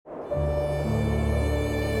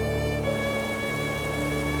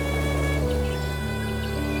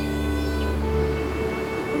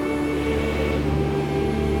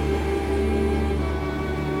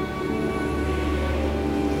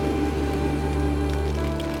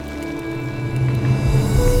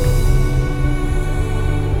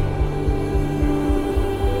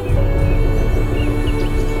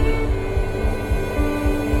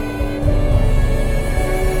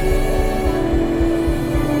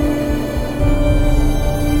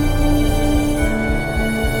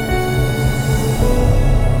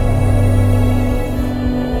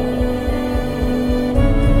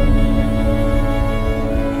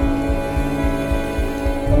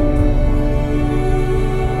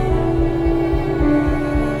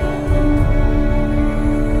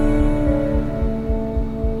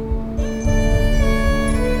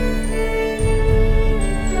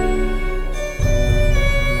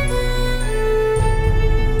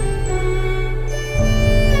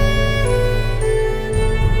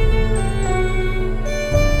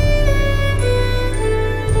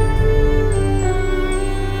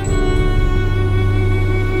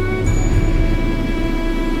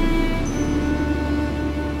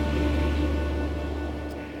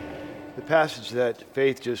passage that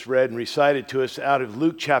Faith just read and recited to us out of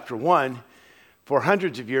Luke chapter 1 for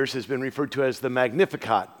hundreds of years has been referred to as the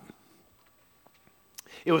Magnificat.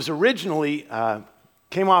 It was originally,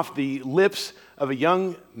 came off the lips of a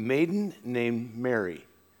young maiden named Mary.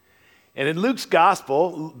 And in Luke's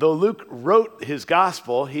gospel, though Luke wrote his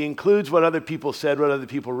gospel, he includes what other people said, what other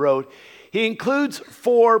people wrote. He includes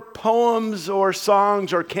 4 poems or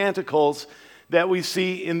songs or canticles that we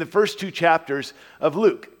see in the first 2 chapters of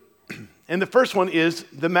Luke. And the first one is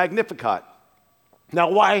the Magnificat. Now,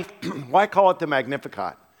 why call it the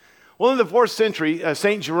Magnificat? Well, in the 4th century,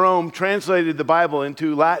 St. Jerome translated the Bible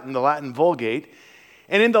into Latin, the Latin Vulgate.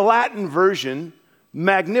 And in the Latin version,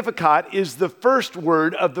 Magnificat is the first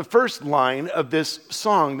word of the first line of this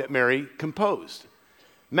song that Mary composed.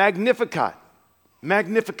 Magnificat,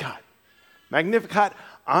 Magnificat, Magnificat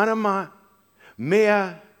anima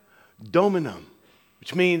mea Dominum,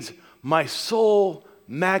 which means my soul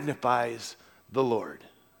magnifies the Lord,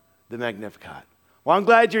 the Magnificat. Well, I'm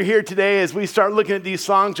glad you're here today as we start looking at these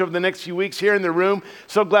songs over the next few weeks here in the room.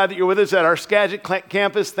 So glad that you're with us at our Skagit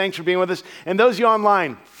campus. Thanks for being with us. And those of you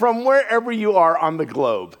online, from wherever you are on the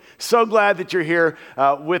globe, so glad that you're here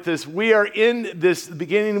with us. We are in this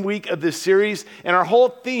beginning week of this series, and our whole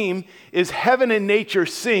theme is Heaven and Nature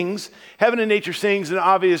Sings. Heaven and Nature Sings, an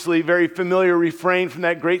obviously very familiar refrain from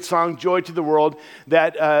that great song, Joy to the World,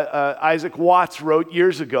 that Isaac Watts wrote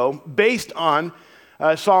years ago, based on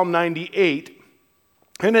Psalm 98.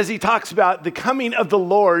 And as he talks about the coming of the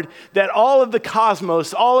Lord, that all of the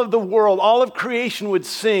cosmos, all of the world, all of creation would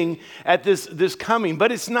sing at this coming.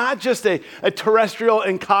 But it's not just a terrestrial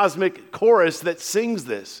and cosmic chorus that sings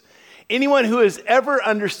this. Anyone who has ever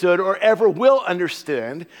understood or ever will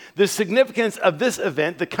understand the significance of this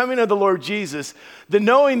event, the coming of the Lord Jesus, the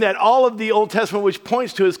knowing that all of the Old Testament which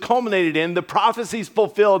points to is culminated in, the prophecies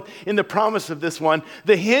fulfilled in the promise of this one,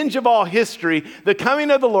 the hinge of all history, the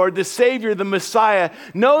coming of the Lord, the Savior, the Messiah,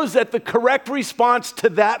 knows that the correct response to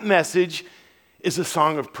that message is a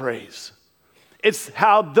song of praise. It's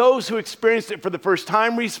how those who experienced it for the first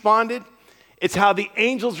time responded. It's how the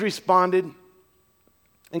angels responded.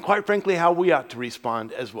 And quite frankly, how we ought to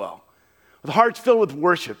respond as well. With hearts filled with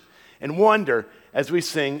worship and wonder as we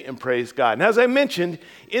sing and praise God. And as I mentioned,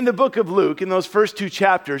 in the book of Luke, in those first 2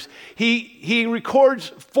 chapters, he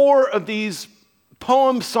records 4 of these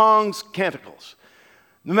poem, songs, canticles.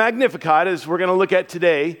 The Magnificat, as we're going to look at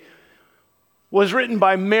today, was written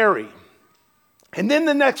by Mary. And then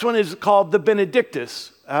the next one is called the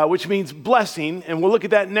Benedictus, which means blessing. And we'll look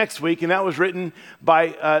at that next week. And that was written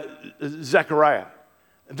by Zechariah.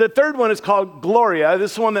 The third one is called Gloria.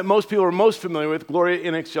 This is one that most people are most familiar with, Gloria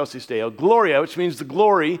in excelsis Deo. Gloria, which means the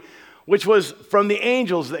glory, which was from the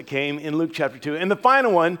angels that came in Luke chapter 2. And the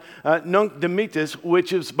final one, Nunc Dimittis,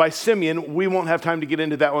 which is by Simeon. We won't have time to get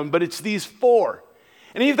into that one, but it's these 4.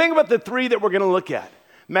 And if you think about the 3 that we're going to look at,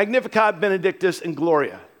 Magnificat, Benedictus, and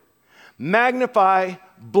Gloria. Magnify,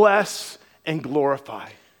 bless, and glorify.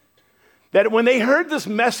 That when they heard this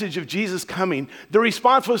message of Jesus coming, the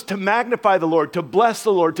response was to magnify the Lord, to bless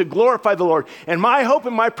the Lord, to glorify the Lord. And my hope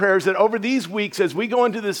and my prayer is that over these weeks, as we go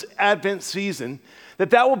into this Advent season,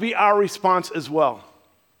 that will be our response as well.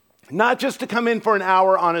 Not just to come in for an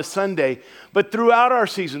hour on a Sunday, but throughout our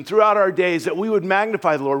season, throughout our days, that we would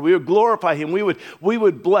magnify the Lord, we would glorify Him, we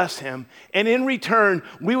would bless Him. And in return,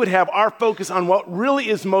 we would have our focus on what really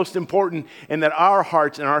is most important, and that our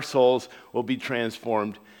hearts and our souls will be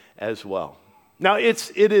transformed as well. Now,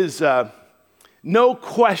 it is no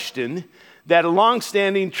question that a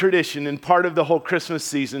long-standing tradition and part of the whole Christmas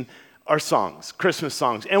season are songs, Christmas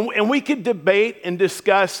songs. And we could debate and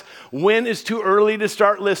discuss when is too early to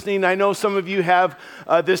start listening. I know some of you have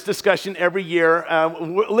this discussion every year.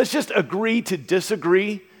 Let's just agree to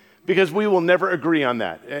disagree, because we will never agree on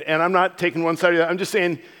that. And I'm not taking one side of that. I'm just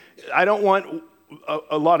saying I don't want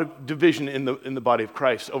a lot of division in the body of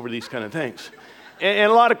Christ over these kind of things.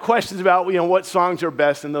 And a lot of questions about, what songs are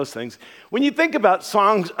best and those things. When you think about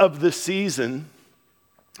songs of the season,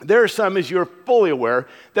 there are some, as you're fully aware,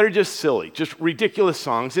 that are just silly, just ridiculous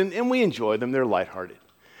songs, and we enjoy them. They're lighthearted.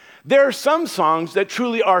 There are some songs that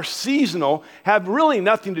truly are seasonal, have really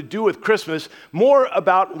nothing to do with Christmas, more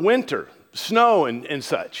about winter, snow, and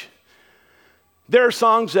such. There are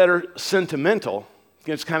songs that are sentimental.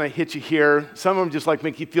 Just kind of hit you here. Some of them just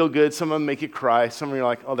make you feel good. Some of them make you cry. Some of them you're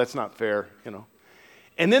like, oh, that's not fair,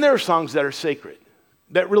 And then there are songs that are sacred,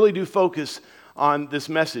 that really do focus on this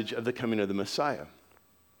message of the coming of the Messiah.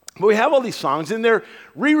 But we have all these songs, and they're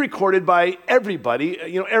re-recorded by everybody,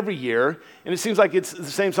 every year, and it seems like it's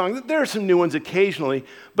the same song. There are some new ones occasionally,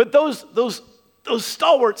 but those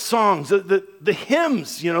stalwart songs, the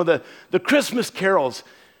hymns, the Christmas carols,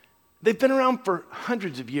 They've been around for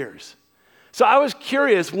hundreds of years. So I was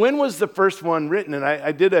curious, when was the first one written? And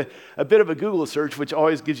I did a bit of a Google search, which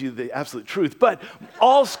always gives you the absolute truth. But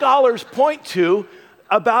all scholars point to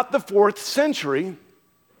about the 4th century,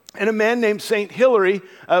 and a man named Saint Hilary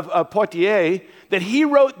of Poitiers, that he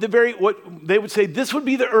wrote what they would say this would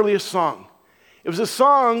be the earliest song. It was a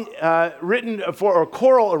song written for a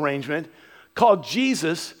choral arrangement called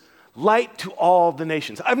Jesus, Light to All the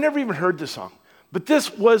Nations. I've never even heard this song, but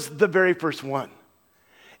this was the very first one.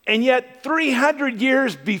 And yet 300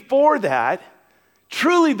 years before that,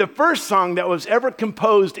 truly the first song that was ever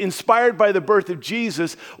composed inspired by the birth of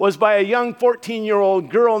Jesus was by a young 14-year-old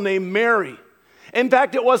girl named Mary. In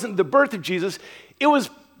fact, it wasn't the birth of Jesus, it was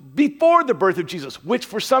before the birth of Jesus, which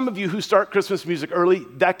for some of you who start Christmas music early,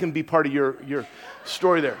 that can be part of your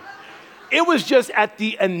story there. It was just at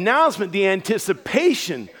the announcement, the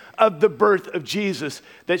anticipation of the birth of Jesus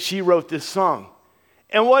that she wrote this song.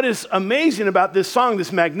 And what is amazing about this song,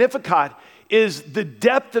 this Magnificat, is the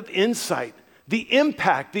depth of insight, the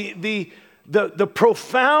impact, the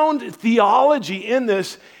profound theology in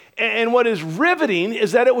this. And what is riveting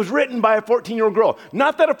is that it was written by a 14-year-old girl.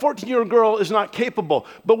 Not that a 14-year-old girl is not capable,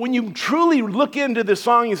 but when you truly look into this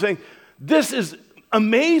song, you're saying, this is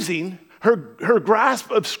amazing. Her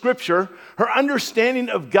grasp of Scripture, her understanding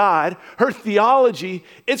of God, her theology,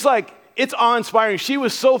 it's awe-inspiring. She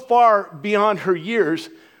was so far beyond her years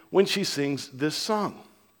when she sings this song.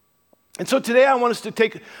 And so today I want us to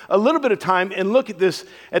take a little bit of time and look at this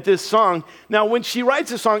song. Now, when she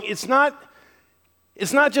writes a song, it's not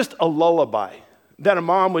just a lullaby that a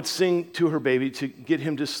mom would sing to her baby to get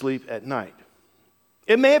him to sleep at night.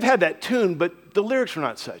 It may have had that tune, but the lyrics were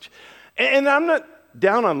not such. And I'm not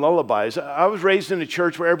down on lullabies. I was raised in a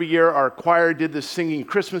church where every year our choir did this singing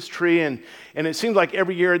Christmas tree, and it seemed like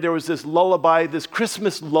every year there was this lullaby, this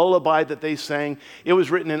Christmas lullaby that they sang. It was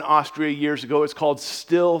written in Austria years ago. It's called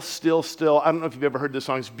Still, Still, Still. I don't know if you've ever heard this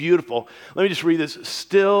song. It's beautiful. Let me just read this.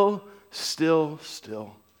 Still, still,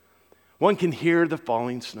 still. One can hear the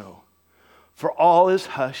falling snow. For all is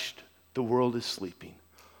hushed, the world is sleeping.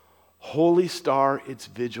 Holy star, its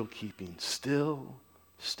vigil keeping. Still,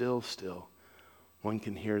 still, still. One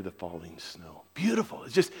can hear the falling snow. Beautiful.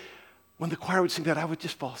 It's just, when the choir would sing that, I would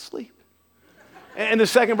just fall asleep. And the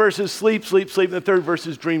second verse is sleep, sleep, sleep. And the third verse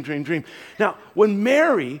is dream, dream, dream. Now, when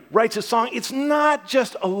Mary writes a song, it's not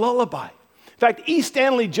just a lullaby. In fact, E.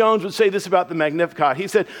 Stanley Jones would say this about the Magnificat. He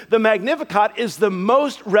said, the Magnificat is the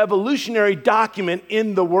most revolutionary document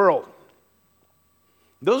in the world.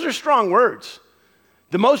 Those are strong words.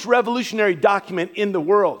 The most revolutionary document in the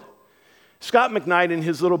world. Scott McKnight, in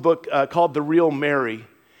his little book called The Real Mary,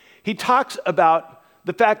 he talks about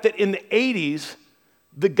the fact that in the 80s,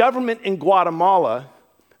 the government in Guatemala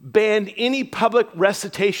banned any public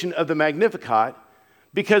recitation of the Magnificat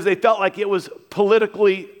because they felt like it was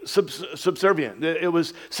politically subservient, it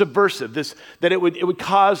was subversive, that it would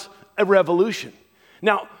cause a revolution.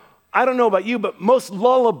 Now, I don't know about you, but most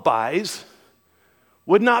lullabies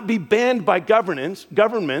would not be banned by governments,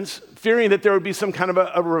 fearing that there would be some kind of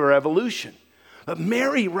a revolution. But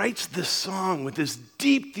Mary writes this song with this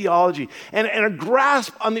deep theology and a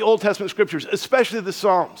grasp on the Old Testament scriptures, especially the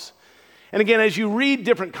Psalms. And again, as you read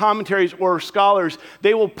different commentaries or scholars,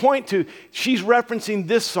 they will point to, she's referencing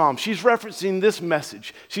this psalm, she's referencing this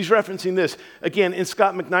message, she's referencing this. Again, in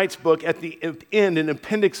Scott McKnight's book, at the end, in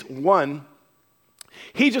Appendix 1,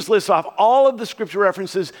 he just lists off all of the scripture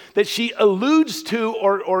references that she alludes to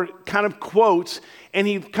or kind of quotes, and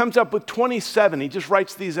he comes up with 27. He just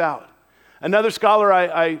writes these out. Another scholar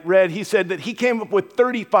I read, he said that he came up with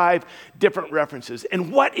 35 different references.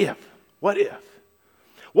 And what if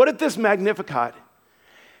this Magnificat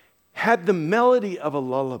had the melody of a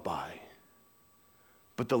lullaby,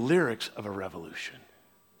 but the lyrics of a revolution?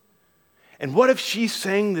 And what if she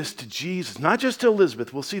sang this to Jesus, not just to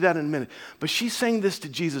Elizabeth, we'll see that in a minute, but she sang this to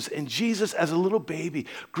Jesus, and Jesus as a little baby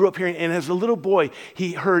grew up hearing, and as a little boy,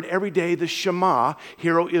 he heard every day the Shema,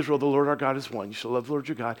 Hear, O Israel, the Lord our God is one. You shall love the Lord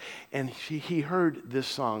your God. And he heard this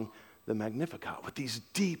song, the Magnificat, with these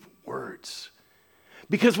deep words.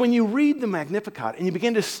 Because when you read the Magnificat and you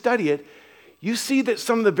begin to study it, you see that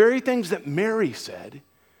some of the very things that Mary said,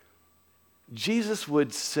 Jesus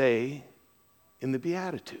would say in the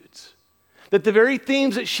Beatitudes. That the very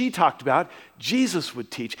themes that she talked about, Jesus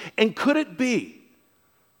would teach. And could it be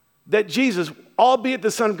that Jesus, albeit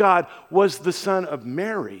the Son of God, was the son of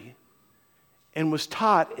Mary and was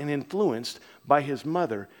taught and influenced by his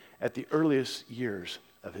mother at the earliest years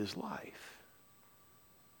of his life?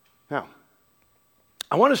 Now,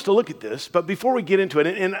 I want us to look at this, but before we get into it,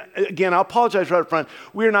 and again, I'll apologize right up front,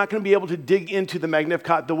 we're not going to be able to dig into the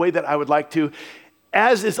Magnificat the way that I would like to.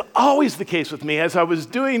 as is always the case with me, as I was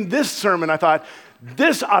doing this sermon, I thought,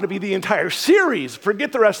 this ought to be the entire series.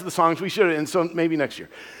 Forget the rest of the songs. We should, and so maybe next year.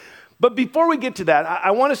 But before we get to that,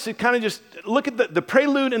 I want us to kind of just look at the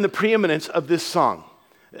prelude and the preeminence of this song.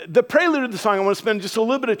 The prelude of the song, I want to spend just a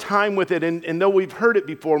little bit of time with it, and though we've heard it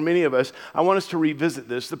before, many of us, I want us to revisit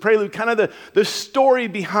this. The prelude, kind of the story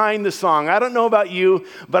behind the song. I don't know about you,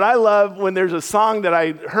 but I love when there's a song that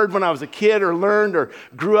I heard when I was a kid or learned or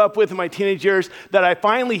grew up with in my teenage years, that I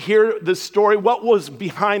finally hear the story, what was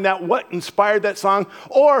behind that, what inspired that song,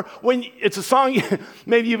 or when it's a song,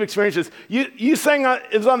 maybe you've experienced this, you sang,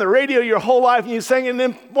 it was on the radio your whole life, and you sang it, and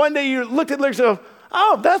then one day you looked at the lyrics and go,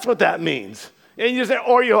 oh, that's what that means. And you say,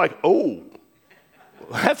 or you're like, oh,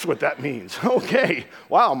 that's what that means. Okay.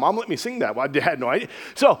 Wow, Mom let me sing that. Well, I had no idea.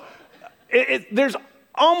 So there's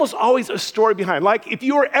almost always a story behind. Like if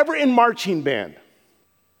you were ever in marching band,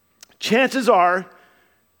 chances are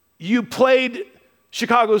you played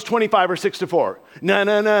Chicago's 25 or 6-4. Na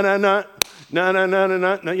na na na na na na na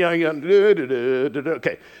na na yeah.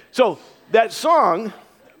 Okay. So that song,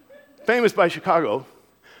 famous by Chicago,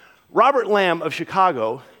 Robert Lamb of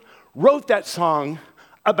Chicago wrote that song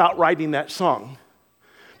about writing that song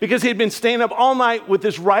because he had been staying up all night with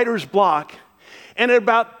this writer's block, and at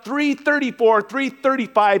about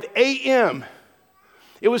 3:35 a.m.,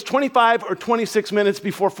 it was 25 or 26 minutes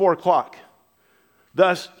before 4 o'clock,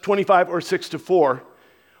 thus 25 or 6-4,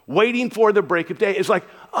 waiting for the break of day. It's like,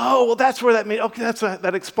 oh, well, that's where that means. Okay,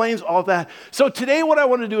 that explains all that. So today what I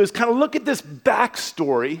want to do is kind of look at this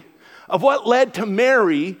backstory of what led to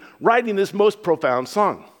Mary writing this most profound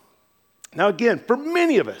song. Now again, for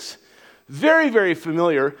many of us, very, very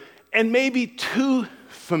familiar, and maybe too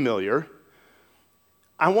familiar.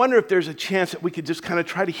 I wonder if there's a chance that we could just kind of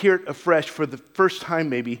try to hear it afresh for the first time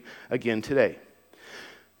maybe again today.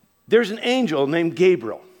 There's an angel named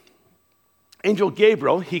Gabriel. Angel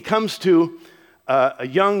Gabriel, he comes to a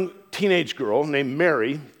young teenage girl named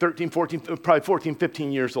Mary, 13, 14, probably 14,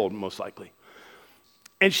 15 years old most likely.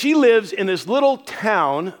 And she lives in this little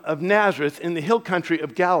town of Nazareth in the hill country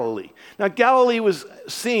of Galilee. Now, Galilee was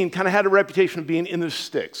seen, kind of had a reputation of being in the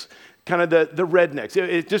sticks, kind of the rednecks.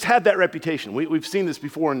 It just had that reputation. We've seen this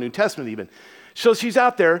before in the New Testament even. So she's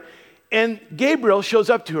out there, and Gabriel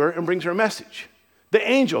shows up to her and brings her a message. The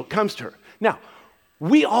angel comes to her. Now,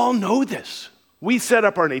 we all know this. We set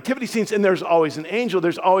up our nativity scenes, and there's always an angel.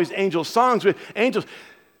 There's always angel songs with angels.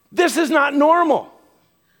 This is not normal.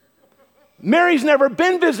 Mary's never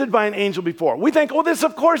been visited by an angel before. We think, oh, this,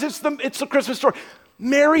 of course, it's the Christmas story.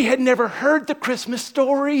 Mary had never heard the Christmas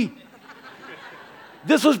story.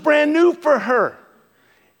 This was brand new for her.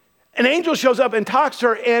 An angel shows up and talks to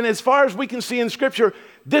her, and as far as we can see in Scripture,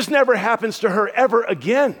 this never happens to her ever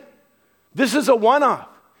again. This is a one-off.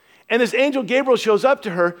 And this angel Gabriel shows up to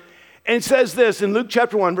her and says this in Luke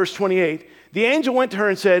chapter 1, verse 28. The angel went to her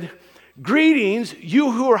and said, greetings,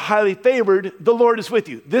 you who are highly favored, the Lord is with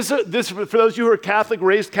you. This for those of you who are Catholic,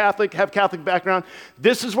 raised Catholic, have Catholic background,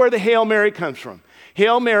 this is where the Hail Mary comes from.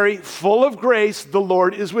 Hail Mary, full of grace, the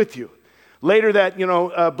Lord is with you. Later that,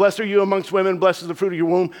 blessed are you amongst women, blessed is the fruit of your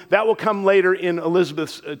womb. That will come later in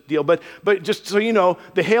Elizabeth's deal. But just so you know,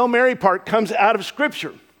 the Hail Mary part comes out of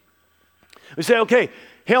Scripture. We say, okay,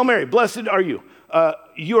 Hail Mary, blessed are you.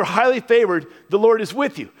 You are highly favored, the Lord is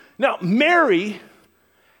with you. Now, Mary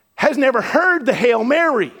has never heard the Hail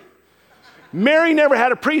Mary. Mary never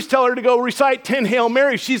had a priest tell her to go recite 10 Hail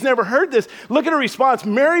Marys. She's never heard this. Look at her response.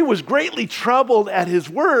 Mary was greatly troubled at his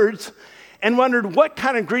words and wondered what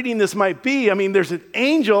kind of greeting this might be. I mean, there's an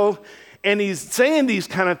angel, and he's saying these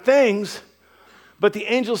kind of things. But the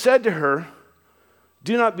angel said to her,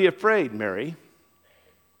 do not be afraid, Mary.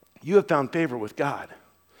 You have found favor with God.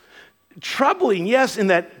 Troubling, yes, in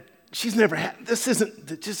that she's never had,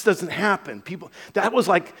 it just doesn't happen. That was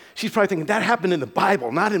like, she's probably thinking, that happened in the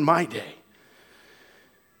Bible, not in my day.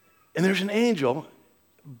 And there's an angel,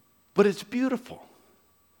 but it's beautiful.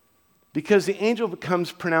 Because the angel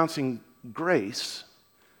becomes pronouncing grace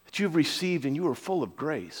that you've received and you are full of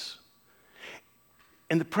grace.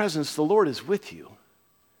 In the presence, the Lord is with you.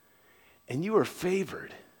 And you are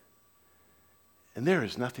favored. And there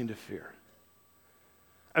is nothing to fear.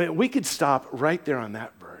 I mean, we could stop right there on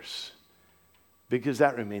that verse because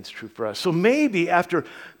that remains true for us. So maybe after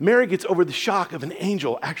Mary gets over the shock of an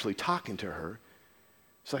angel actually talking to her,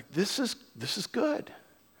 it's like, this is good.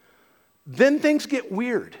 Then things get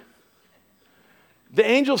weird. The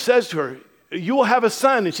angel says to her, you will have a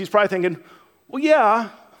son. And she's probably thinking, well, yeah.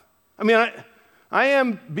 I mean, I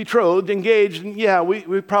am betrothed, engaged, and yeah,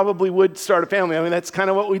 we probably would start a family. I mean, that's kind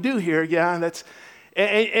of what we do here. Yeah,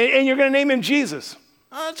 and you're going to name him Jesus.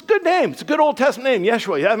 It's a good name. It's a good Old Testament name,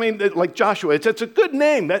 Yeshua. I mean, like Joshua. It's a good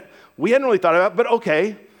name that we hadn't really thought about, but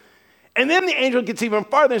okay. And then the angel gets even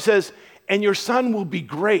farther and says, and your son will be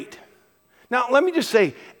great. Now, let me just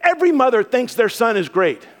say, every mother thinks their son is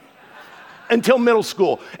great until middle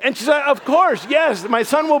school. And she said, of course, yes, my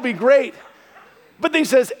son will be great. But then he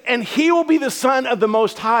says, and he will be the son of the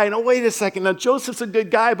Most High. Now, wait a second. Now, Joseph's a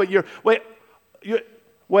good guy, but you're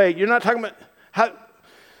not talking about how,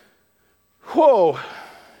 whoa.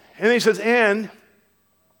 And then he says, and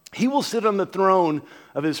he will sit on the throne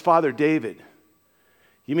of his father David.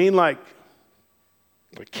 You mean like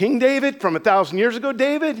King David from 1,000 years ago,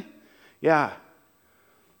 David? Yeah.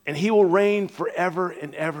 And he will reign forever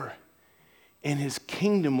and ever, and his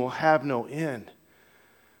kingdom will have no end.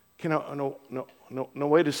 No,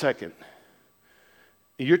 wait a second.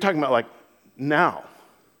 You're talking about like now.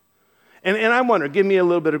 And I wonder, give me a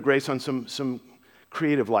little bit of grace on some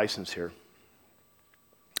creative license here.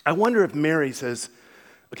 I wonder if Mary says,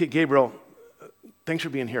 okay, Gabriel, thanks for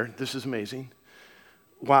being here. This is amazing.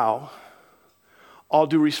 Wow. All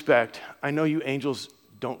due respect, I know you angels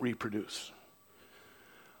don't reproduce.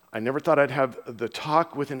 I never thought I'd have the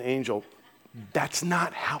talk with an angel. That's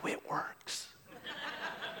not how it works.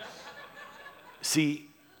 See,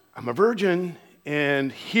 I'm a virgin,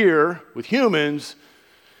 and here with humans,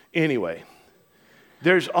 anyway,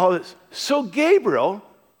 there's all this. So Gabriel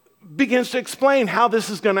begins to explain how this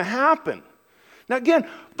is going to happen. Now again,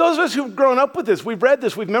 those of us who've grown up with this, we've read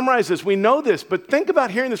this, we've memorized this, we know this, but think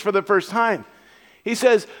about hearing this for the first time. He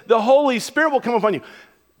says, the Holy Spirit will come upon you.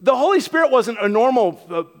 The Holy Spirit wasn't a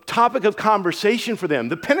normal topic of conversation for them.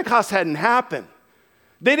 The Pentecost hadn't happened.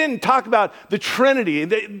 They didn't talk about the Trinity.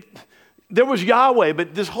 There was Yahweh,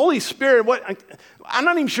 but this Holy Spirit, I'm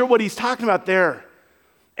not even sure what he's talking about there.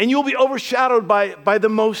 And you'll be overshadowed by the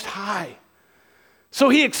Most High. So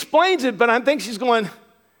he explains it, but I think she's going,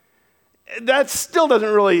 that still doesn't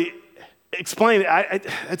really explain it.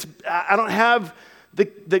 I don't have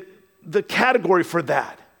the category for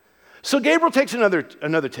that. So Gabriel takes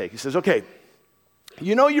another take. He says, okay,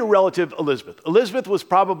 you know your relative Elizabeth. Elizabeth was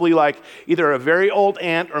probably like either a very old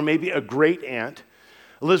aunt or maybe a great aunt.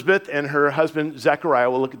 Elizabeth and her husband Zechariah,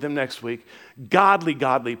 we'll look at them next week,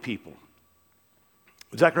 godly people.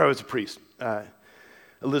 Zechariah was a priest.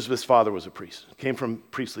 Elizabeth's father was a priest, came from a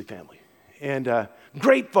priestly family. And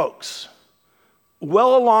great folks,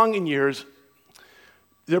 well along in years.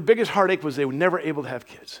 Their biggest heartache was they were never able to have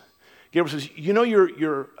kids. Gabriel says, you know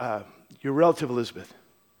your relative Elizabeth,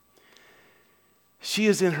 she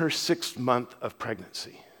is in her 6th month of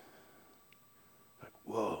pregnancy. Like,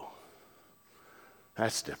 whoa,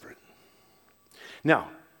 that's different. Now,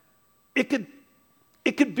 it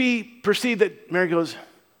could be perceived that Mary goes,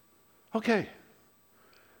 okay,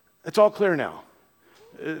 it's all clear now.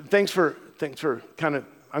 Thanks for kind of,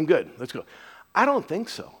 I'm good, let's go. I don't think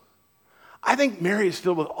so. I think Mary is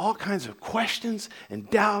filled with all kinds of questions and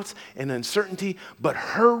doubts and uncertainty, but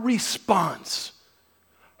her response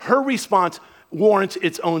warrants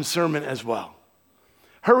its own sermon as well.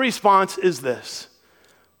 Her response is this,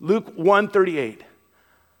 Luke 1:38.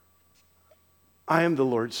 I am the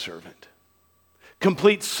Lord's servant.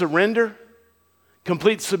 Complete surrender,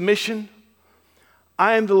 complete submission.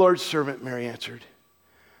 I am the Lord's servant, Mary answered.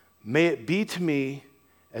 May it be to me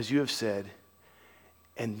as you have said.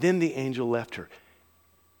 And then the angel left her.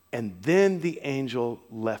 And then the angel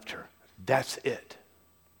left her. That's it.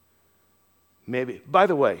 Maybe. By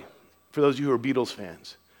the way, for those of you who are Beatles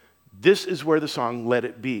fans, this is where the song Let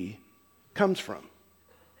It Be comes from.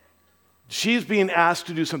 She's being asked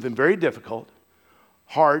to do something very difficult,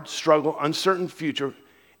 hard, struggle, uncertain future,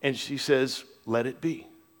 and she says, let it be.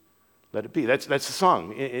 Let it be. That's the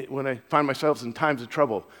song. When I find myself in times of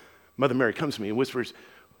trouble, Mother Mary comes to me and whispers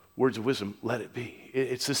words of wisdom, let it be.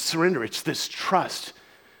 It's this surrender. It's this trust.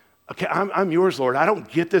 Okay, I'm yours, Lord. I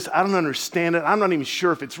don't get this. I don't understand it. I'm not even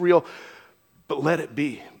sure if it's real, but let it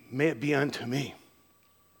be. May it be unto me.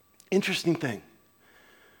 Interesting thing.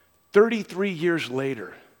 33 years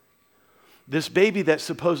later, this baby that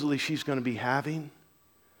supposedly she's going to be having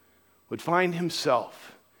would find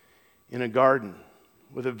himself in a garden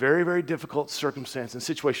with a very, very difficult circumstance and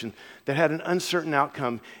situation that had an uncertain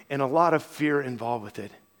outcome and a lot of fear involved with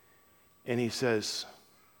it. And he says,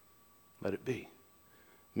 let it be.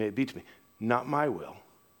 May it be to me. Not my will,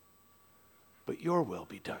 but your will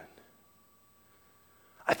be done.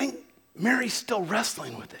 I think Mary's still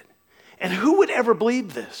wrestling with it. And who would ever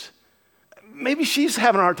believe this? Maybe she's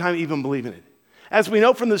having a hard time even believing it. As we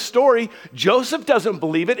know from the story, Joseph doesn't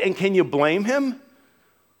believe it, and can you blame him?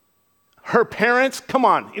 Her parents, come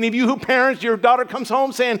on. Any of you who parents, your daughter comes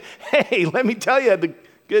home saying, hey, let me tell you the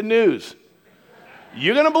good news.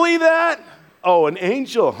 You gonna believe that? Oh, an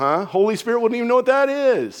angel, huh? Holy Spirit wouldn't even know what that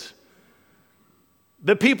is.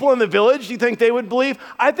 The people in the village, do you think they would believe?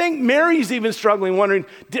 I think Mary's even struggling, wondering,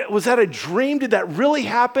 was that a dream? Did that really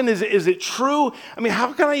happen? Is it true? I mean,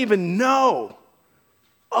 how can I even know?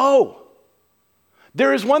 Oh,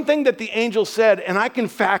 there is one thing that the angel said, and I can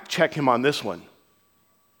fact check him on this one.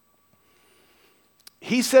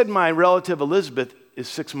 He said, my relative Elizabeth is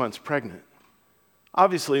 6 months pregnant.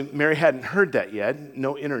 Obviously, Mary hadn't heard that yet,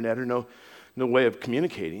 no internet or no way of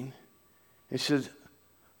communicating. And she says,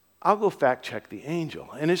 I'll go fact check the angel.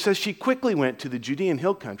 And it says she quickly went to the Judean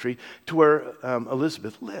hill country to where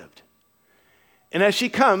Elizabeth lived. And as she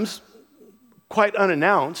comes, quite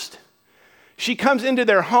unannounced, she comes into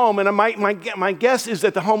their home, and my guess is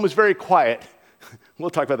that the home was very quiet.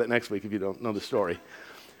 We'll talk about that next week if you don't know the story.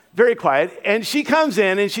 Very quiet. And she comes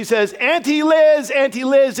in and she says, Auntie Liz,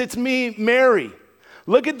 it's me, Mary.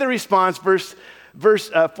 Look at the response, verse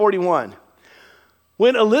 41.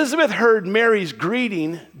 When Elizabeth heard Mary's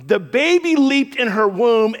greeting, the baby leaped in her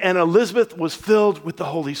womb, and Elizabeth was filled with the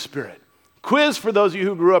Holy Spirit. Quiz for those of you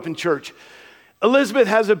who grew up in church. Elizabeth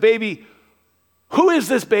has a baby. Who is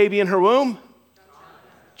this baby in her womb?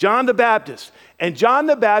 John the Baptist. And John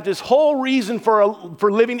the Baptist's whole reason for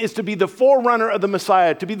living is to be the forerunner of the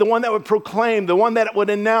Messiah, to be the one that would proclaim, the one that would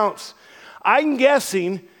announce. I'm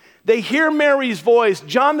guessing they hear Mary's voice.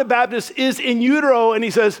 John the Baptist is in utero, and he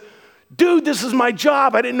says, dude, this is my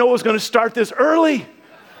job. I didn't know it was going to start this early.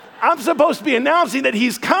 I'm supposed to be announcing that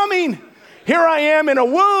he's coming. Here I am in a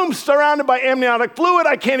womb surrounded by amniotic fluid.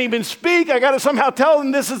 I can't even speak. I got to somehow tell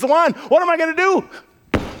them this is the one. What am I going to do?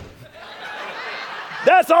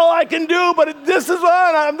 That's all I can do, but this is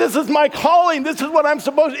my calling. This is what I'm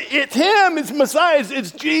supposed to. It's him. It's Messiah.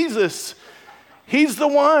 It's Jesus. He's the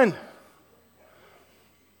one.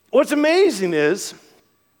 What's amazing is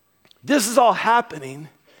this is all happening,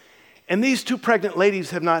 and these two pregnant ladies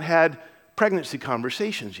have not had pregnancy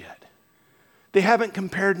conversations yet. They haven't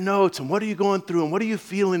compared notes and what are you going through and what are you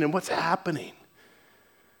feeling and what's happening.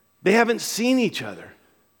 They haven't seen each other.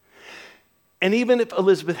 And even if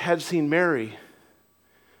Elizabeth had seen Mary,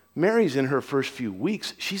 Mary's in her first few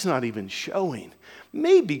weeks. She's not even showing.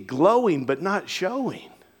 Maybe glowing, but not showing.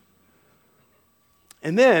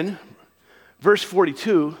 And then, verse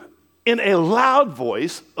 42, in a loud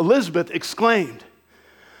voice, Elizabeth exclaimed,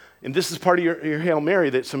 and this is part of your Hail Mary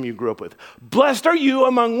that some of you grew up with. Blessed are you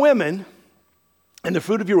among women, and the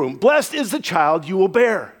fruit of your womb. Blessed is the child you will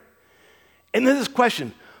bear. And then this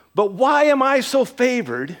question, but why am I so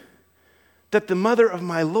favored that the mother of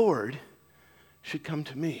my Lord should come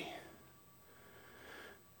to me?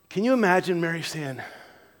 Can you imagine Mary saying,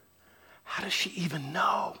 how does she even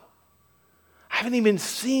know? I haven't even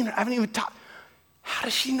seen her. I haven't even talked. How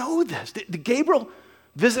does she know this? Did Gabriel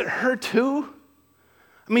visit her too?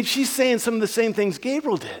 I mean, she's saying some of the same things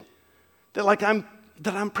Gabriel did.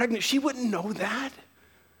 That I'm pregnant. She wouldn't know that.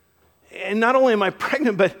 And not only am I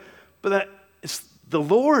pregnant, but that it's the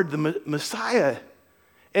Lord, the Messiah.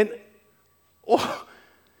 And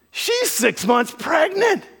she's 6 months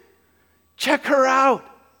pregnant. Check her out.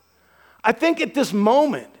 I think at this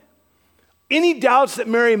moment, any doubts that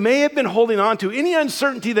Mary may have been holding on to, any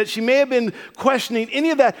uncertainty that she may have been questioning, any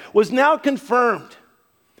of that was now confirmed.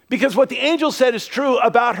 Because what the angel said is true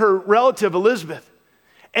about her relative Elizabeth.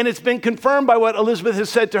 And it's been confirmed by what Elizabeth has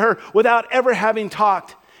said to her without ever having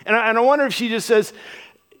talked. And I wonder if she just says,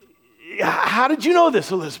 how did you know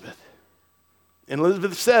this, Elizabeth? And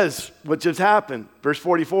Elizabeth says what just happened. Verse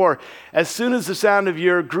 44, as soon as the sound of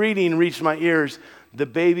your greeting reached my ears, the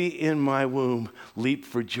baby in my womb leaped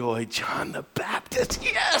for joy. John the Baptist,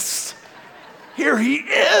 yes! Here he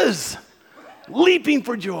is, leaping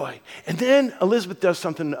for joy. And then Elizabeth does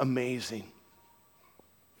something amazing.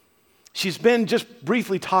 She's been just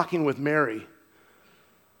briefly talking with Mary,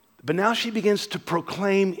 but now she begins to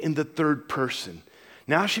proclaim in the third person.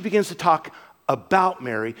 Now she begins to talk about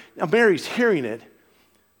Mary. Now Mary's hearing it,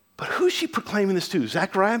 but who's she proclaiming this to?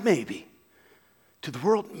 Zechariah? Maybe. To the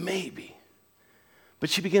world? Maybe. But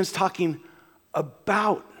she begins talking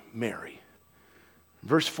about Mary.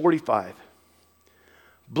 Verse 45.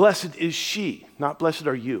 Blessed is she, not blessed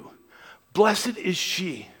are you. Blessed is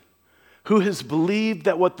she who has believed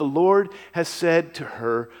that what the Lord has said to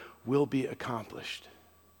her will be accomplished.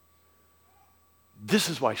 This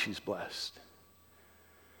is why she's blessed.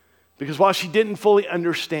 Because while she didn't fully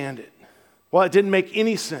understand it, while it didn't make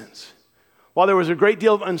any sense, while there was a great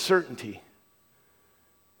deal of uncertainty,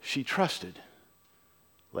 she trusted,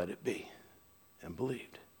 let it be, and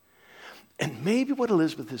believed. And maybe what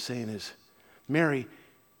Elizabeth is saying is, Mary,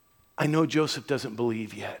 I know Joseph doesn't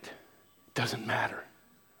believe yet. It doesn't matter.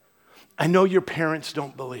 I know your parents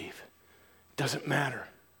don't believe. It doesn't matter.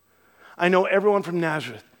 I know everyone from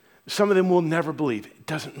Nazareth. Some of them will never believe. It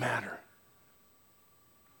doesn't matter.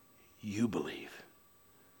 You believe.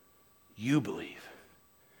 You believe.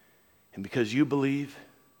 And because you believe,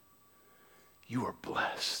 you are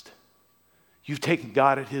blessed. You've taken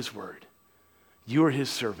God at his word. You are his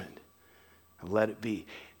servant. And let it be.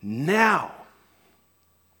 Now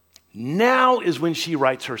is when she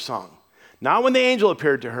writes her song. Not when the angel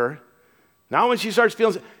appeared to her. Not when she starts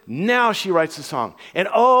feeling. Now she writes the song. And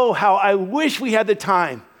oh, how I wish we had the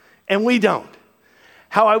time, and we don't.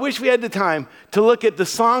 How I wish we had the time to look at the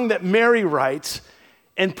song that Mary writes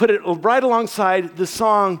and put it right alongside the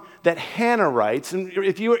song that Hannah writes. And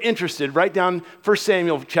if you are interested, write down 1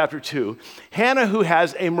 Samuel chapter 2. Hannah, who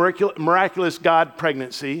has a miraculous God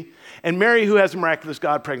pregnancy, and Mary, who has a miraculous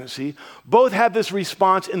God pregnancy, both have this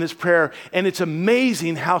response in this prayer, and it's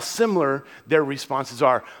amazing how similar their responses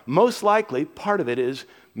are. Most likely, part of it is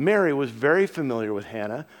Mary was very familiar with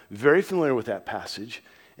Hannah, very familiar with that passage,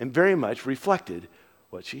 and very much reflected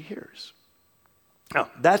what she hears. Now,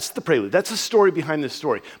 that's the prelude. That's the story behind this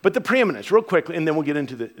story. But the preeminence, real quickly, and then we'll get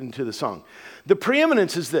into the song. The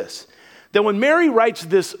preeminence is this, that when Mary writes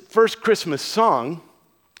this first Christmas song,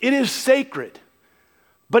 it is sacred.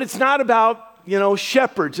 But it's not about,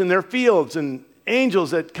 shepherds in their fields and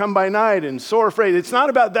angels that come by night and sore afraid. It's not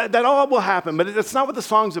about that. That all will happen, but that's not what the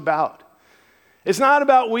song's about. It's not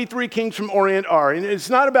about we three kings from Orient are. And it's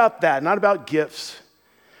not about that, not about gifts.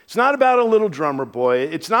 It's not about a little drummer boy.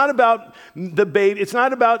 It's not about the baby. It's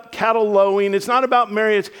not about cattle lowing. It's not about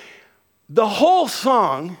Mary. The whole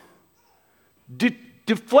song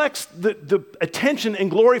deflects the attention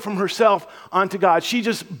and glory from herself onto God. She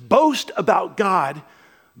just boasts about God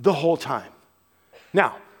the whole time.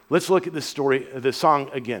 Now, let's look at this story, the song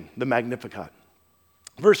again, the Magnificat.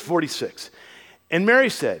 Verse 46. And Mary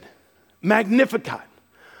said, Magnificat,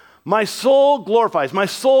 my soul glorifies, my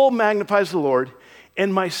soul magnifies the Lord,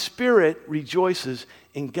 and my spirit rejoices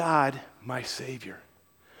in God, my Savior.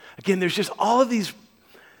 Again, there's just all of these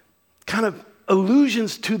kind of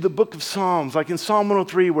allusions to the book of Psalms, like in Psalm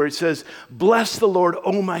 103, where it says, bless the Lord,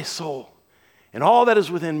 O my soul, and all that is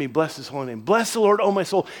within me, bless his holy name. Bless the Lord, O my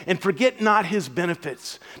soul, and forget not his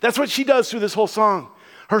benefits. That's what she does through this whole song.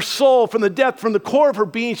 Her soul, from the depth, from the core of her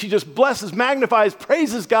being, she just blesses, magnifies,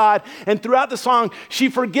 praises God. And throughout the song, she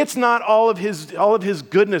forgets not all of his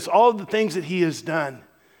goodness, all of the things that he has done.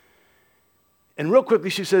 And real quickly,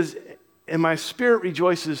 she says, and my spirit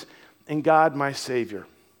rejoices in God, my Savior.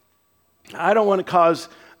 I don't want to cause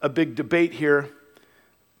a big debate here,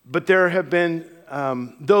 but there have been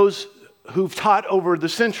those who've taught over the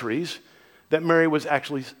centuries that Mary was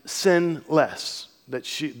actually sinless. That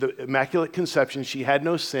the Immaculate Conception, she had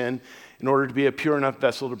no sin in order to be a pure enough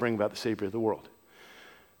vessel to bring about the Savior of the world.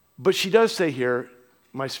 But she does say here,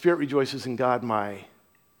 my spirit rejoices in God, my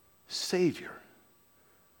Savior.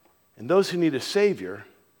 And those who need a Savior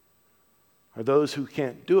are those who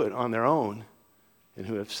can't do it on their own and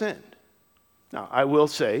who have sinned. Now, I will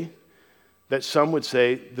say that some would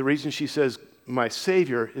say the reason she says my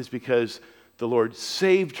Savior is because the Lord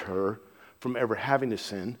saved her from ever having to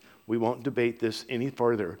sin. We won't debate this any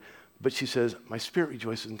further, but she says, my spirit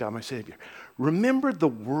rejoices in God, my Savior. Remember the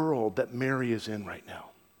world that Mary is in right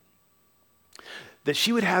now. That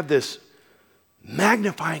she would have this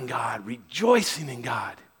magnifying God, rejoicing in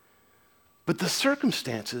God, but the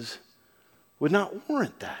circumstances would not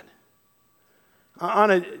warrant that. On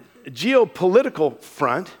a geopolitical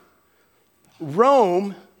front,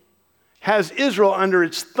 Rome has Israel under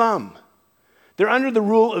its thumb. They're under the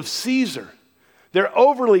rule of Caesar. They're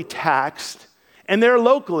overly taxed, and there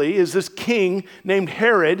locally is this king named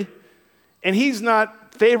Herod, and he's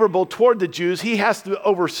not favorable toward the Jews. He has to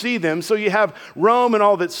oversee them. So you have Rome and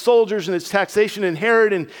all of its soldiers and its taxation, and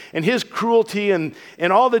Herod and his cruelty and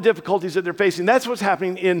all the difficulties that they're facing. That's what's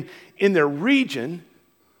happening in their region.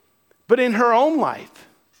 But in her own life,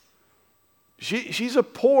 she's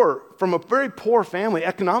from a very poor family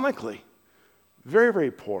economically. Very,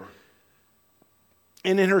 very poor.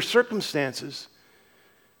 And in her circumstances,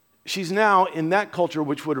 she's now in that culture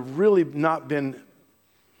which would have really not been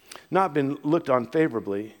looked on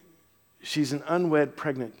favorably. She's an unwed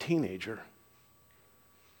pregnant teenager.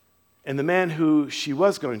 And the man who she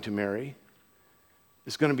was going to marry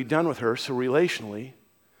is going to be done with her, so relationally,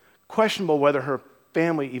 questionable whether her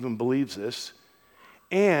family even believes this.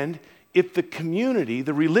 And if the community,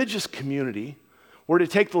 the religious community, were to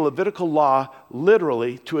take the Levitical law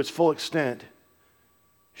literally to its full extent,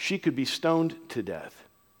 she could be stoned to death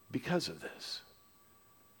because of this.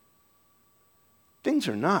 Things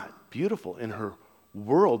are not beautiful in her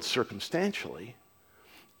world circumstantially.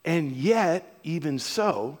 And yet, even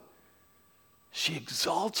so, she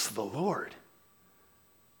exalts the Lord.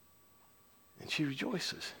 And she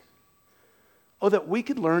rejoices. Oh, that we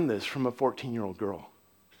could learn this from a 14-year-old girl.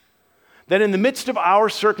 That in the midst of our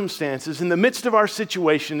circumstances, in the midst of our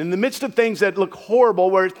situation, in the midst of things that look horrible,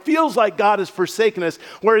 where it feels like God has forsaken us,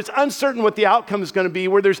 where it's uncertain what the outcome is going to be,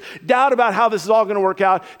 where there's doubt about how this is all going to work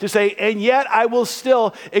out, to say, and yet I will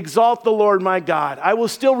still exalt the Lord my God. I will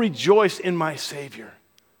still rejoice in my Savior.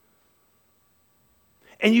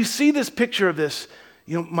 And you see this picture of this,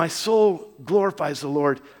 my soul glorifies the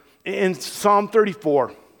Lord. In Psalm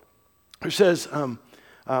 34, it says,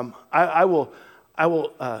 I will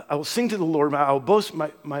sing to the Lord. I will boast.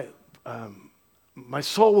 My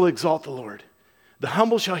soul will exalt the Lord. The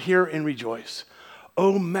humble shall hear and rejoice.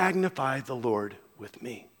 Oh, magnify the Lord with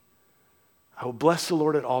me. I will bless the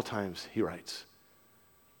Lord at all times, he writes.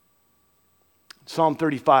 Psalm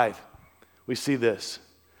 35, we see this.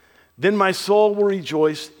 Then my soul will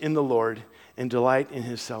rejoice in the Lord and delight in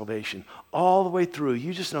his salvation. All the way through,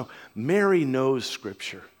 you just know, Mary knows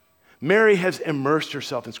Scripture. Mary has immersed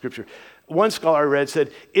herself in Scripture. One scholar I read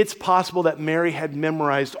said, it's possible that Mary had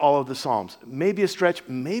memorized all of the Psalms. Maybe a stretch,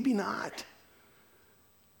 maybe not.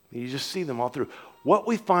 You just see them all through. What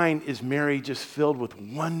we find is Mary just filled with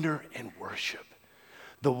wonder and worship.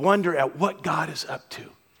 The wonder at what God is up to.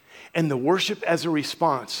 And the worship as a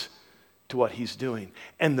response to what he's doing.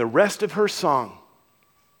 And the rest of her song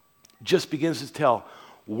just begins to tell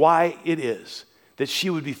why it is that she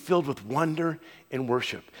would be filled with wonder and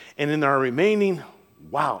worship. And in our remaining,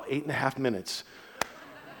 8.5 minutes,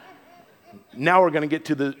 now we're going to get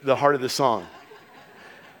to the heart of the song.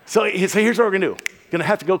 So here's what we're going to do. Going to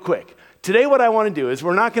have to go quick. Today what I want to do is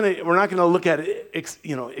we're not going to look at it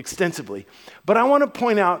extensively, but I want to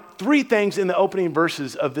point out 3 things in the opening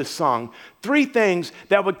verses of this song, 3 things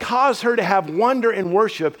that would cause her to have wonder and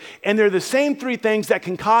worship, and they're the same 3 things that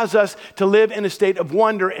can cause us to live in a state of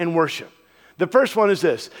wonder and worship. The first one is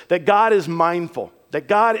this, that God is mindful, that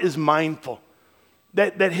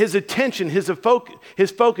his attention, his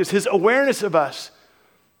focus, his awareness of us,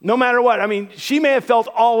 no matter what. I mean, she may have felt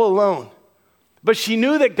all alone, but she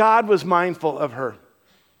knew that God was mindful of her.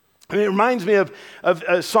 And it reminds me of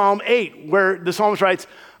Psalm 8, where the psalmist writes,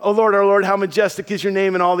 "O Lord, our Lord, how majestic is your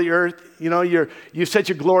name in all the earth. You've set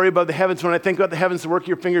your glory above the heavens. When I think about the heavens, the work of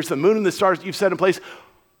your fingers, the moon and the stars you've set in place.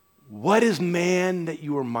 What is man that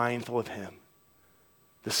you are mindful of him?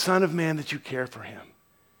 The Son of Man that you care for him.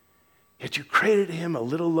 Yet you created him a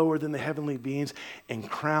little lower than the heavenly beings and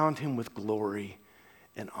crowned him with glory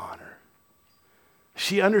and honor."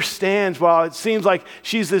 She understands, while it seems like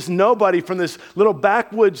she's this nobody from this little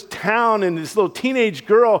backwoods town and this little teenage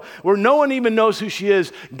girl where no one even knows who she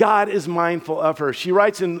is, God is mindful of her. She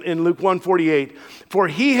writes in Luke 1:48, "For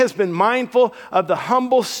he has been mindful of the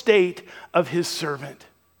humble state of his servant."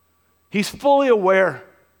 He's fully aware.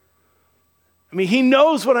 I mean, he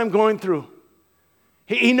knows what I'm going through.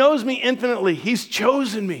 He knows me infinitely. He's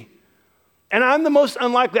chosen me. And I'm the most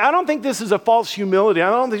unlikely. I don't think this is a false humility. I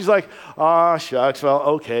don't think he's like, oh, shucks, well,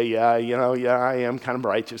 okay, yeah, I am kind of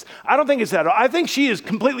righteous. I don't think it's that. I think she is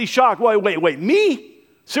completely shocked. Wait, me?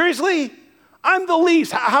 Seriously? I'm the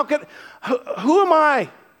least. Who am I?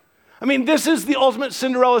 I mean, this is the ultimate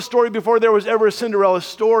Cinderella story before there was ever a Cinderella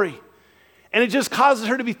story. And it just causes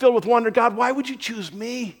her to be filled with wonder. God, why would you choose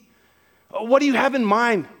me? What do you have in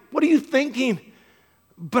mind? What are you thinking?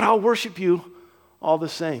 But I'll worship you all the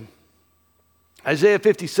same. Isaiah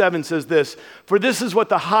 57 says this, "For this is what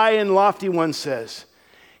the high and lofty one says,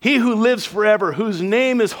 he who lives forever, whose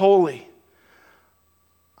name is holy.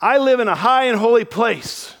 I live in a high and holy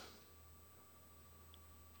place,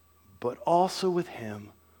 but also with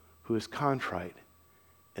him who is contrite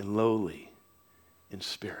and lowly in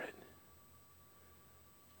spirit."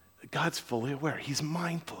 God's fully aware. He's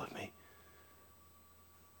mindful of me.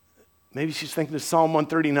 Maybe she's thinking of Psalm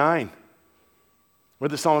 139, where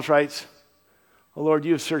the psalmist writes, "Oh Lord,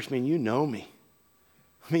 you have searched me and you know me.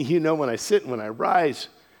 I mean, you know when I sit and when I rise.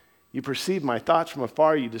 You perceive my thoughts from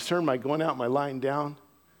afar. You discern my going out, my lying down.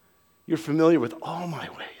 You're familiar with all my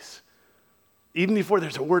ways. Even before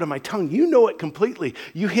there's a word on my tongue, you know it completely.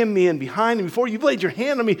 You hem me in behind, and before you've laid your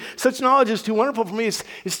hand on me, such knowledge is too wonderful for me.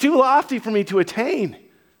 It's too lofty for me to attain.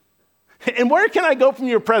 And where can I go from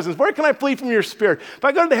your presence? Where can I flee from your spirit? If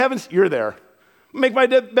I go to the heavens, you're there. Make my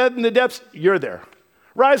bed in the depths, you're there.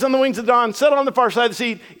 Rise on the wings of dawn, settle on the far side of the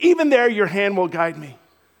sea. Even there, your hand will guide me.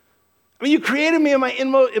 I mean, you created me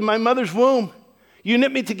in my mother's womb. You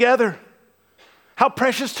knit me together. How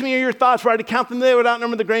precious to me are your thoughts, were I to count them, they would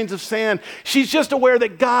outnumber the grains of sand." She's just aware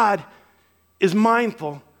that God is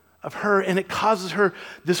mindful of her, and it causes her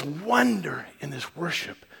this wonder and this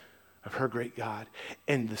worship of her great God.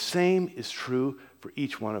 And the same is true for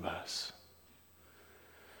each one of us.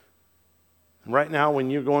 And right now,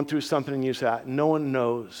 when you're going through something and you say, no one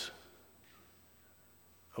knows,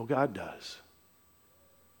 oh, God does.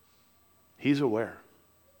 He's aware.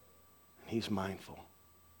 And he's mindful.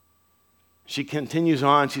 She continues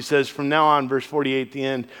on. She says, from now on, verse 48 at the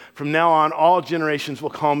end, from now on, all generations will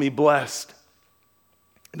call me blessed.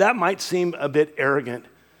 That might seem a bit arrogant,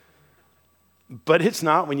 but it's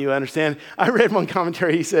not when you understand. I read one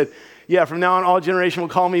commentary. He said, yeah, from now on, all generations will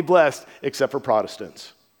call me blessed, except for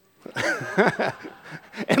Protestants.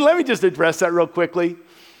 And let me just address that real quickly,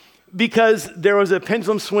 because there was a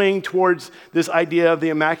pendulum swing towards this idea of the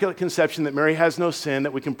Immaculate Conception, that Mary has no sin,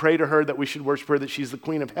 that we can pray to her, that we should worship her, that she's the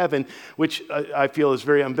Queen of Heaven, which I feel is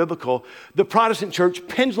very unbiblical. The Protestant church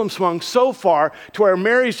pendulum swung so far to where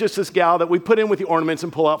Mary's just this gal that we put in with the ornaments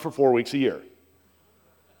and pull out for 4 weeks a year.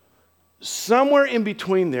 Somewhere in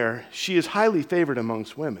between there, she is highly favored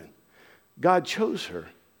amongst women. God chose her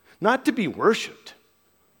not to be worshiped,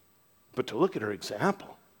 but to look at her example.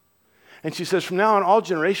 And she says, from now on, all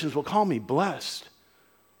generations will call me blessed.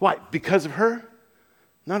 Why? Because of her?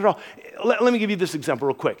 Not at all. Let me give you this example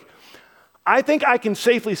real quick. I think I can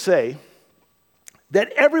safely say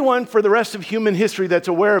that everyone for the rest of human history that's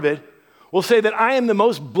aware of it will say that I am the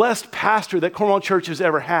most blessed pastor that Cornwall Church has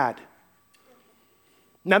ever had.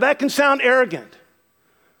 Now that can sound arrogant,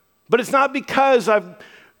 but it's not because I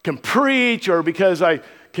can preach or because I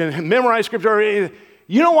can memorize scripture or anything.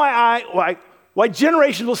 You know why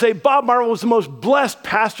generations will say Bob Marvel was the most blessed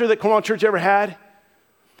pastor that Cornwall Church ever had?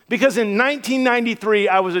 Because in 1993,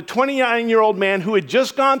 I was a 29-year-old man who had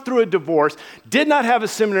just gone through a divorce, did not have a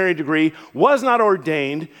seminary degree, was not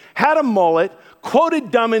ordained, had a mullet,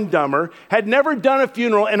 quoted Dumb and Dumber, had never done a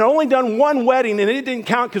funeral, and only done one wedding, and it didn't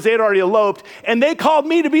count because they had already eloped, and they called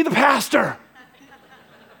me to be the pastor.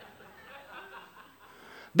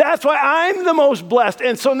 That's why I'm the most blessed.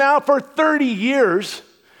 And so now for 30 years,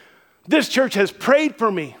 this church has prayed for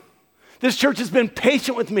me. This church has been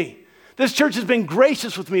patient with me. This church has been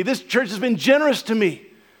gracious with me. This church has been generous to me.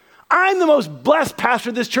 I'm the most blessed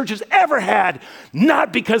pastor this church has ever had,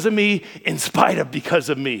 not because of me, in spite of because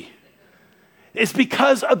of me. It's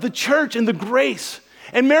because of the church and the grace.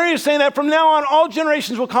 And Mary is saying that from now on, all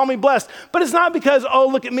generations will call me blessed. But it's not because, oh,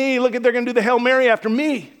 look at me, they're going to do the Hail Mary after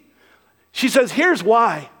me. She says, here's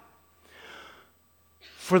why.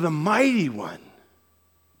 For the Mighty One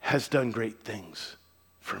has done great things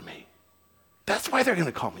for me. That's why they're going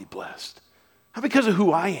to call me blessed. Not because of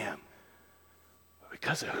who I am, but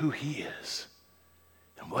because of who he is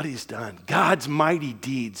and what he's done. God's mighty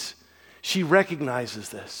deeds. She recognizes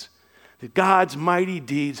this. God's mighty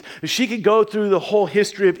deeds. If she could go through the whole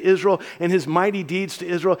history of Israel and his mighty deeds to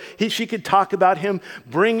Israel, she could talk about him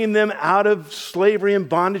bringing them out of slavery and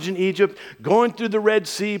bondage in Egypt, going through the Red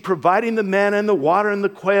Sea, providing the manna and the water and the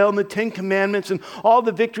quail and the 10 Commandments and all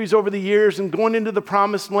the victories over the years and going into the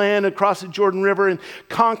promised land across the Jordan River and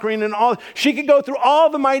conquering and all. She could go through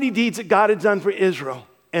all the mighty deeds that God had done for Israel,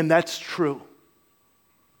 and that's true.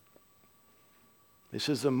 This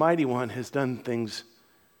is the Mighty One has done things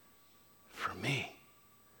for me.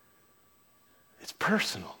 It's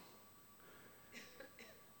personal.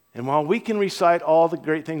 And while we can recite all the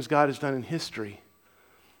great things God has done in history,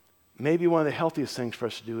 maybe one of the healthiest things for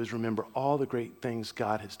us to do is remember all the great things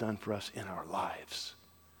God has done for us in our lives.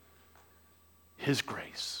 His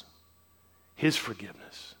grace, his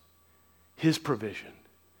forgiveness, his provision,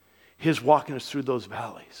 his walking us through those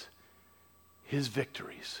valleys, his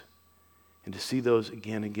victories, and to see those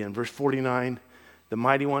again and again. Verse 49, the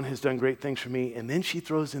Mighty One has done great things for me. And then she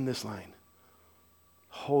throws in this line,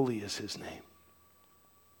 holy is his name.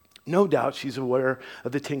 No doubt she's aware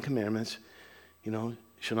of the 10 Commandments.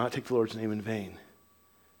 Shall not take the Lord's name in vain.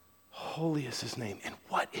 Holy is his name. And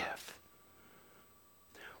what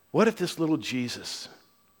if this little Jesus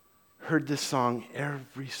heard this song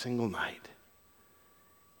every single night?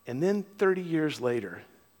 And then 30 years later,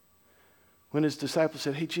 when his disciples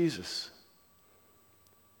said, hey, Jesus,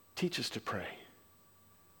 teach us to pray.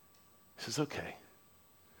 He says, okay.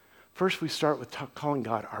 First we start with calling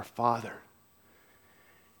God our Father.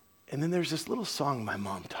 And then there's this little song my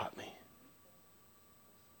mom taught me.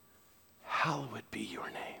 Hallowed be your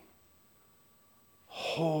name.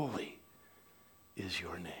 Holy is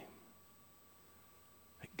your name.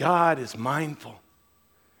 God is mindful.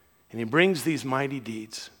 And he brings these mighty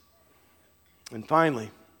deeds. And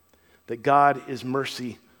finally, that God is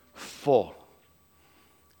merciful.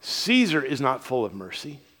 Caesar is not full of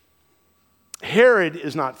mercy. Herod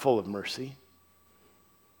is not full of mercy.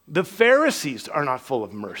 The Pharisees are not full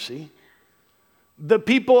of mercy. The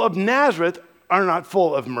people of Nazareth are not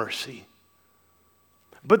full of mercy.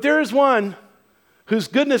 But there is one whose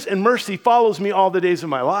goodness and mercy follows me all the days of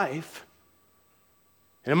my life.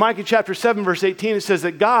 And in Micah chapter 7, verse 18, it says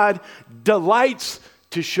that God delights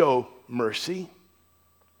to show mercy.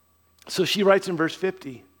 So she writes in verse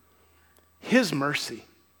 50, his mercy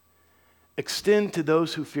extend to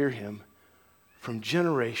those who fear him from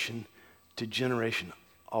generation to generation.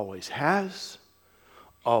 Always has,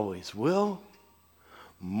 always will,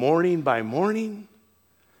 morning by morning,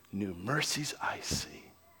 new mercies I see.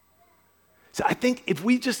 So I think if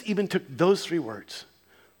we just even took those three words,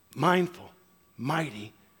 mindful,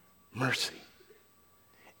 mighty, mercy,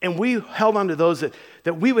 and we held on to those,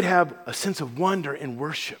 that we would have a sense of wonder and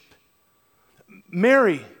worship.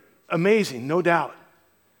 Mary, amazing, no doubt.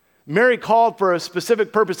 Mary called for a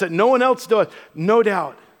specific purpose that no one else does, no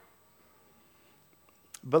doubt.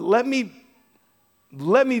 But let me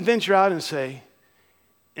venture out and say,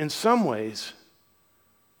 in some ways,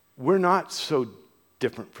 we're not so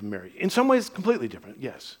different from Mary. In some ways, completely different,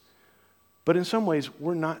 yes. But in some ways,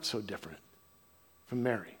 we're not so different from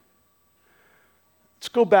Mary. Let's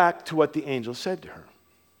go back to what the angel said to her.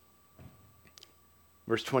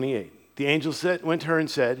 Verse 28. The angel went to her and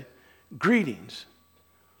said, greetings,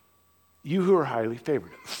 you who are highly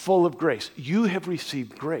favored, full of grace. You have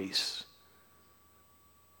received grace.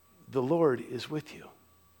 The Lord is with you.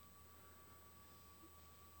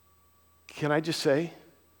 Can I just say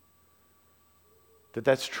that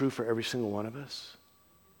that's true for every single one of us?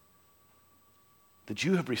 That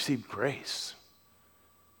you have received grace,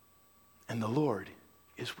 and the Lord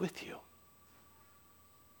is with you.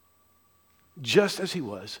 Just as he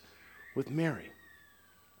was with Mary.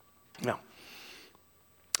 Now,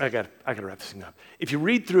 I got to wrap this thing up. If you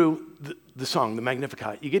read through the song, the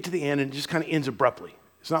Magnificat, you get to the end and it just kind of ends abruptly.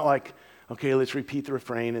 It's not like, okay, let's repeat the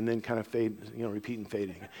refrain and then kind of fade, repeat and fade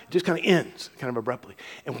again. It just kind of ends kind of abruptly.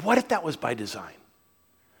 And what if that was by design?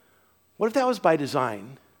 What if that was by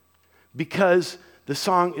design because the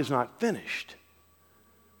song is not finished?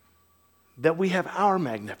 That we have our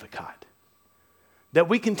Magnificat. That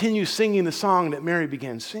we continue singing the song that Mary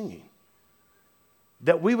began singing.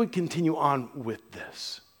 That we would continue on with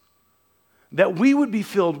this. That we would be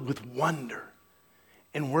filled with wonder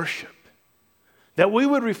and worship. That we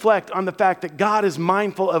would reflect on the fact that God is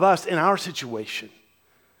mindful of us in our situation.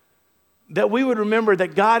 That we would remember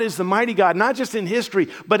that God is the mighty God, not just in history,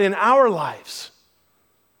 but in our lives.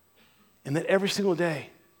 And that every single day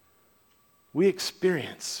we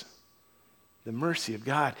experience the mercy of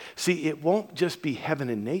God. See, it won't just be heaven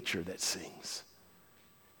and nature that sings.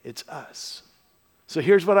 It's us. So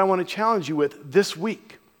here's what I want to challenge you with this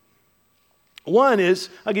week. One is,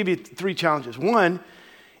 I'll give you 3 challenges. One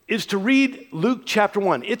is to read Luke chapter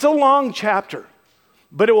 1. It's a long chapter,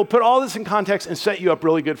 but it will put all this in context and set you up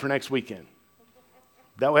really good for next weekend.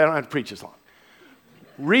 That way I don't have to preach as long.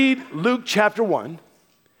 Read Luke chapter 1,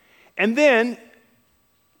 and then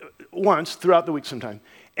once throughout the week sometime.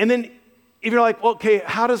 And then if you're like, okay,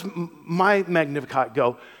 how does my Magnificat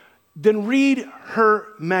go? Then read her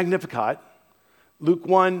Magnificat, Luke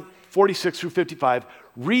 1, 46 through 55.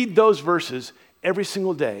 Read those verses every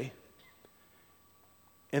single day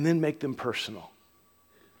and then make them personal.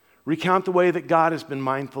 Recount the way that God has been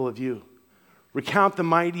mindful of you. Recount the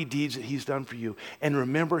mighty deeds that he's done for you. And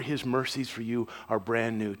remember his mercies for you are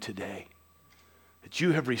brand new today. That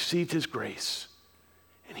you have received his grace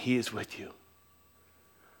and he is with you.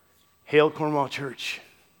 Hail Cornwall Church,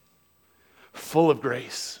 full of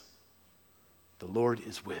grace. The Lord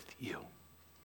is with you.